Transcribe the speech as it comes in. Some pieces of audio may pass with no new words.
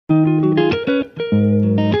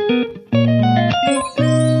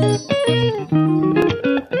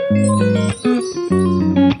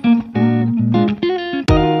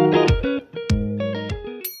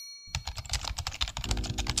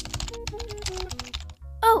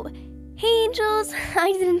angels.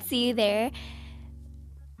 I didn't see you there.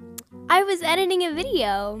 I was editing a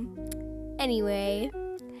video. Anyway,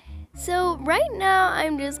 so right now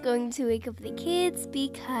I'm just going to wake up the kids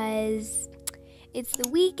because it's the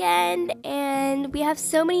weekend and we have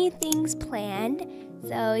so many things planned.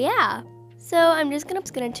 So yeah. So I'm just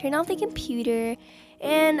gonna turn off the computer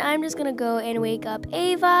and I'm just gonna go and wake up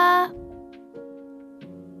Ava.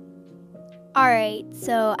 Alright,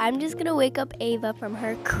 so I'm just gonna wake up Ava from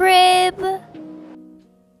her crib.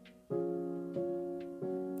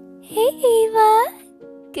 Hey Ava,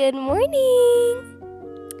 good morning.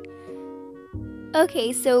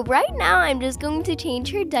 Okay, so right now I'm just going to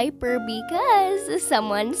change her diaper because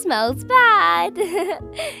someone smells bad.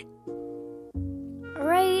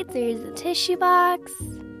 Alright, there's the tissue box.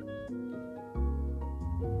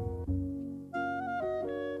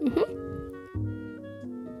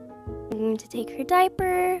 I'm going to take her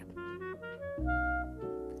diaper.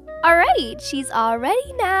 Alright, she's all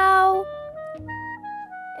ready now.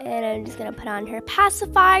 And I'm just gonna put on her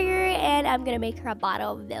pacifier and I'm gonna make her a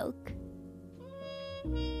bottle of milk.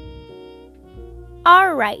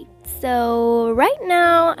 Alright, so right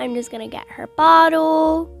now I'm just gonna get her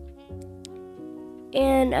bottle.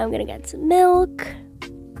 And I'm gonna get some milk.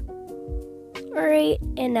 Alright,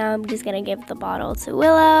 and now I'm just gonna give the bottle to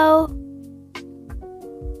Willow.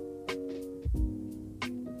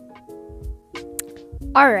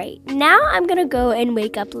 Alright, now I'm gonna go and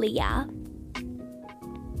wake up Leah.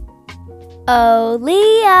 Oh,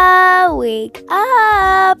 Leah, wake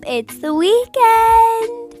up! It's the weekend!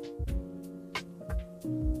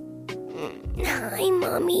 Hi,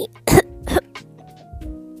 Mommy.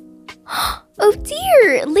 Oh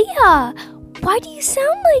dear, Leah, why do you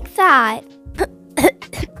sound like that?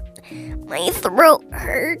 My throat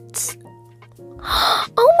hurts.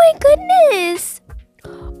 Oh my goodness!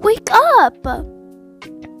 Wake up!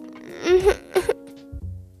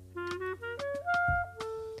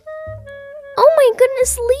 Oh my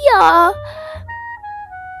goodness, Leah!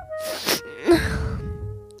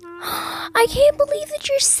 I can't believe that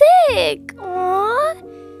you're sick! Aww!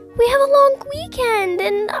 We have a long weekend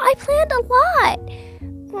and I planned a lot!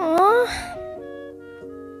 Aww.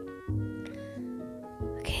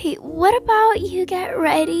 Okay, what about you get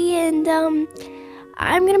ready and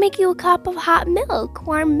I'm gonna make you a cup of hot milk,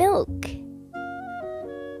 warm milk.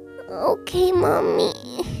 Okay, Mommy.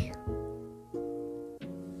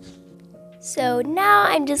 So now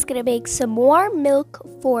I'm just gonna make some more milk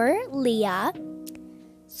for Leah.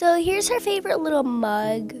 So here's her favorite little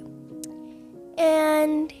mug.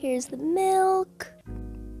 And here's the milk.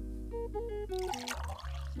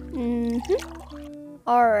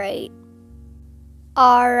 Alright.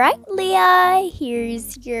 Alright, Leah,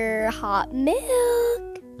 here's your hot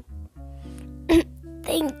milk.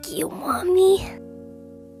 Thank you, Mommy.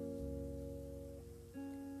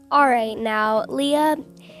 Alright, now, Leah,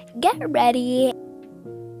 get ready.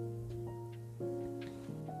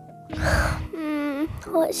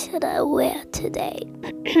 What should I wear today?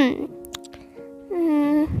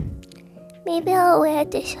 Maybe I'll wear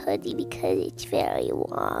this hoodie because it's very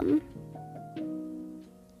warm.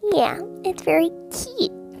 Yeah, it's very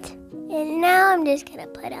cute. And now I'm just gonna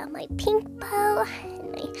put on my pink bow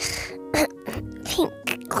and my pink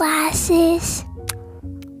glasses.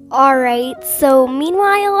 Alright, so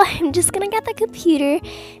meanwhile, I'm just gonna get the computer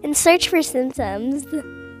and search for symptoms.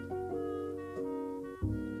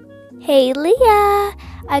 Hey Leah,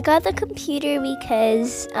 I got the computer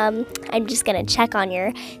because I'm just gonna check on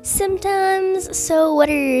your symptoms. So what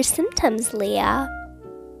are your symptoms, Leah?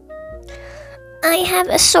 I have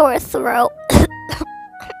a sore throat.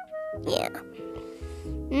 Yeah.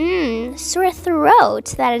 Sore throat.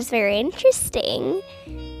 That is very interesting.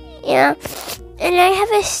 Yeah. And I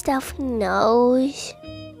have a stuffed nose.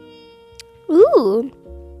 Ooh.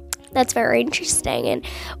 That's very interesting. And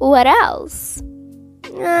what else?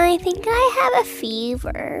 I think I have a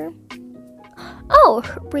fever. Oh,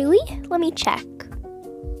 really? Let me check.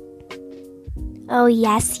 Oh,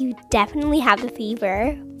 yes, you definitely have a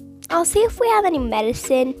fever. I'll see if we have any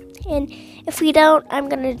medicine. And if we don't, I'm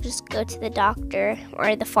gonna just go to the doctor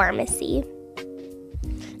or the pharmacy.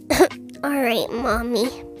 Alright, Mommy.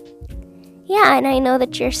 Yeah, and I know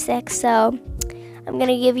that you're sick, so I'm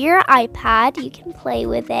gonna give you your iPad. You can play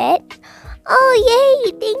with it. Oh,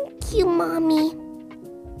 yay! Thank you, Mommy.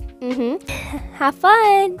 Have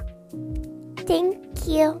fun. Thank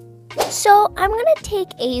you. So I'm gonna take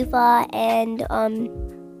Ava and I'm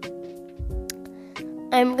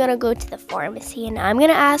gonna go to the pharmacy and I'm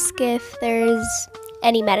gonna ask if there's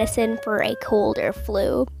any medicine for a cold or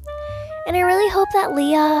flu. And I really hope that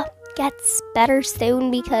Leah gets better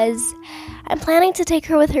soon because I'm planning to take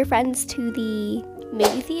her with her friends to the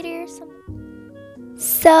movie theater or something.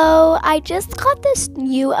 So I just got this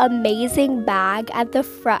new amazing bag at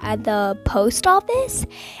the post office,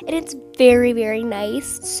 and it's very, very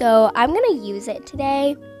nice. So I'm gonna use it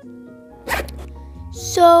today.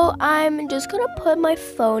 So I'm just gonna put my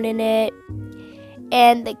phone in it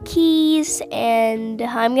and the keys, and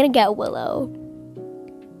I'm gonna get Willow.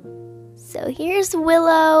 So here's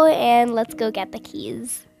Willow, and let's go get the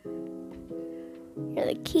keys. Here are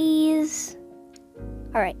the keys.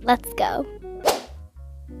 All right, let's go.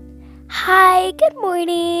 Hi, good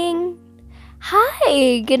morning.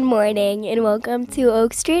 Hi, good morning, and welcome to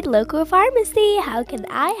Oak Street Local Pharmacy. How can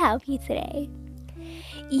I help you today?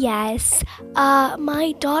 Yes,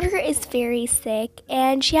 my daughter is very sick,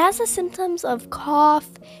 and she has the symptoms of cough,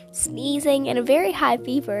 sneezing, and a very high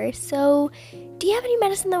fever. So, do you have any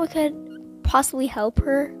medicine that we could possibly help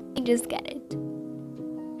her? Just get it.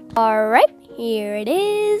 All right, here it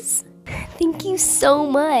is. Thank you so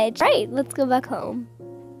much. Right, let's go back home.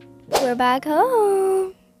 We're back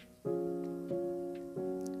home.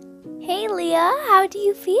 Hey, Leah, how do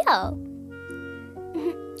you feel?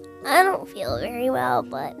 I don't feel very well,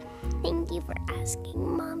 but thank you for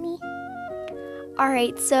asking, Mommy.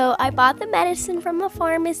 Alright, so I bought the medicine from the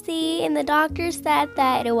pharmacy, and the doctor said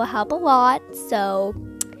that it will help a lot, so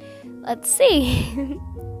let's see.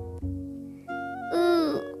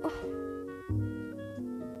 Ooh.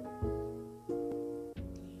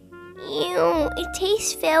 Ew, it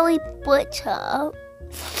tastes very bitter.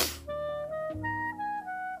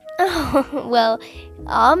 Oh, well,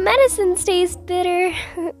 all medicines taste bitter.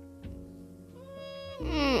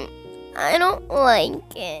 I don't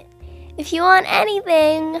like it. If you want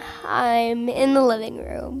anything, I'm in the living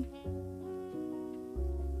room.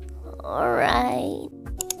 Alright.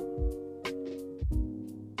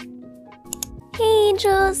 Hey,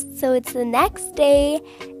 angels. So it's the next day,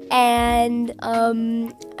 and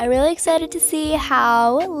I'm really excited to see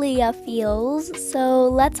how Leah feels. So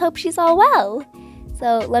let's hope she's all well.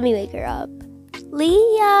 So let me wake her up.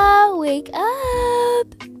 Leah, wake up.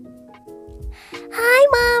 Hi,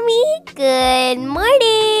 Mommy. Good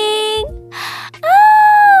morning.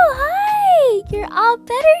 Oh, hi. You're all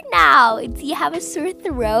better now. Do you have a sore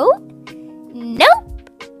throat?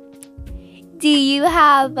 Nope. Do you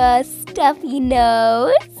have a stuffy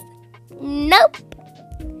nose? Nope.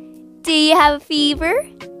 Do you have a fever?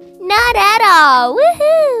 Not at all.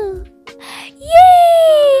 Woohoo.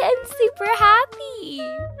 Yay! I'm super happy.